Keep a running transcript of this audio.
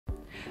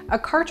A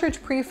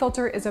cartridge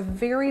pre-filter is a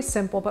very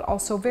simple but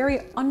also very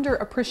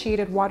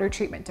underappreciated water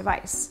treatment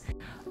device.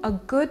 A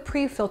good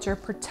pre-filter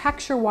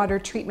protects your water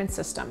treatment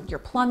system, your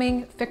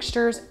plumbing,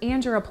 fixtures,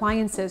 and your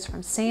appliances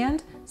from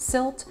sand,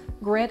 silt,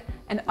 grit,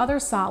 and other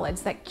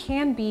solids that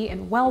can be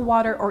in well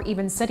water or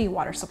even city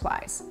water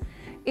supplies.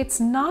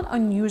 It's not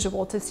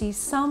unusual to see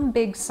some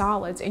big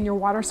solids in your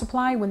water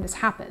supply when this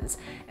happens,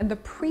 and the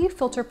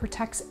pre-filter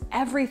protects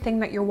everything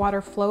that your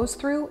water flows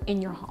through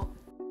in your home.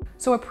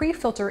 So a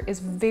pre-filter is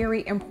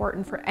very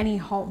important for any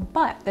home,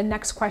 but the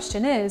next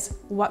question is,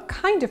 what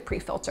kind of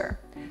pre-filter?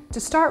 To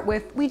start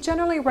with, we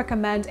generally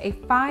recommend a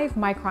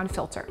 5-micron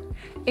filter.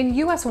 In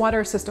US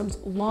water systems'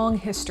 long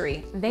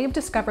history, they've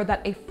discovered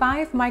that a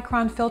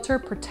 5-micron filter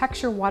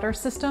protects your water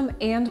system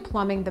and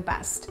plumbing the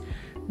best.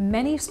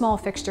 Many small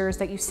fixtures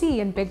that you see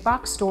in big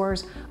box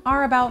stores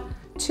are about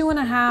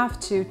 2.5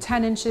 to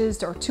 10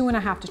 inches or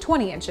 2.5 to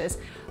 20 inches.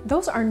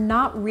 Those are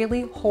not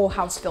really whole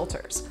house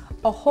filters.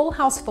 A whole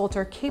house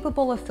filter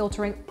capable of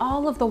filtering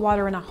all of the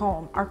water in a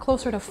home are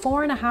closer to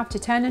 4.5 to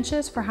 10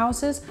 inches for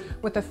houses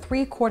with a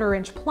 3/4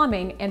 inch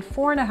plumbing and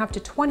 4.5 to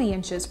 20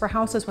 inches for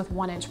houses with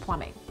 1 inch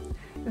plumbing.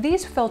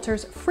 These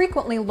filters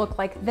frequently look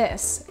like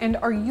this and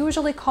are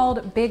usually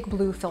called big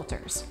blue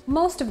filters.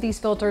 Most of these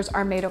filters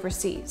are made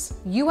overseas.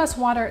 US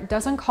Water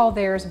doesn't call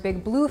theirs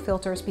big blue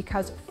filters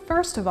because,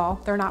 first of all,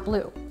 they're not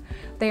blue.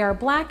 They are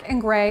black and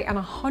gray and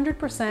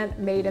 100%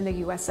 made in the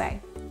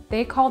USA.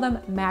 They call them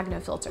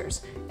Magna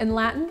filters. In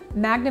Latin,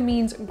 Magna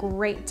means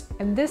great,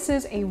 and this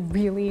is a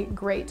really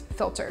great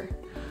filter.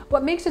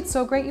 What makes it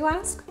so great, you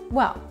ask?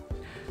 Well,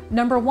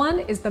 number one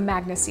is the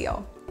Magna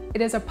seal.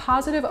 It is a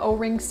positive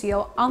O-ring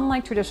seal,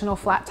 unlike traditional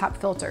flat top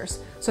filters,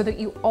 so that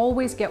you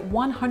always get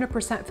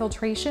 100%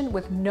 filtration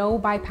with no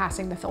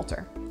bypassing the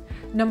filter.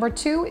 Number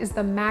two is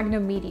the Magna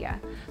media.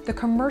 The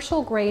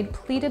commercial grade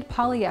pleated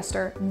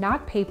polyester,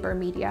 not paper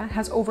media,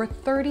 has over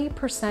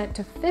 30%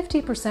 to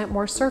 50%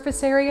 more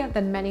surface area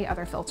than many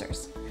other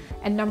filters.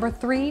 And number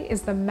three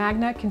is the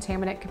Magna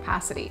contaminant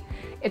capacity.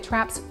 It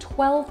traps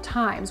 12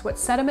 times what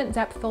sediment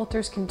depth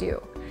filters can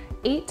do,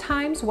 8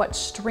 times what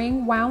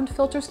string wound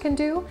filters can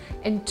do,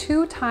 and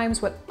 2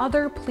 times what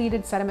other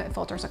pleated sediment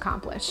filters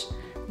accomplish.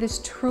 This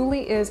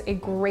truly is a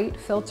great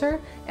filter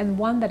and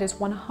one that is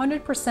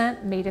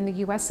 100% made in the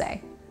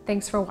USA.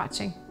 Thanks for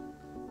watching.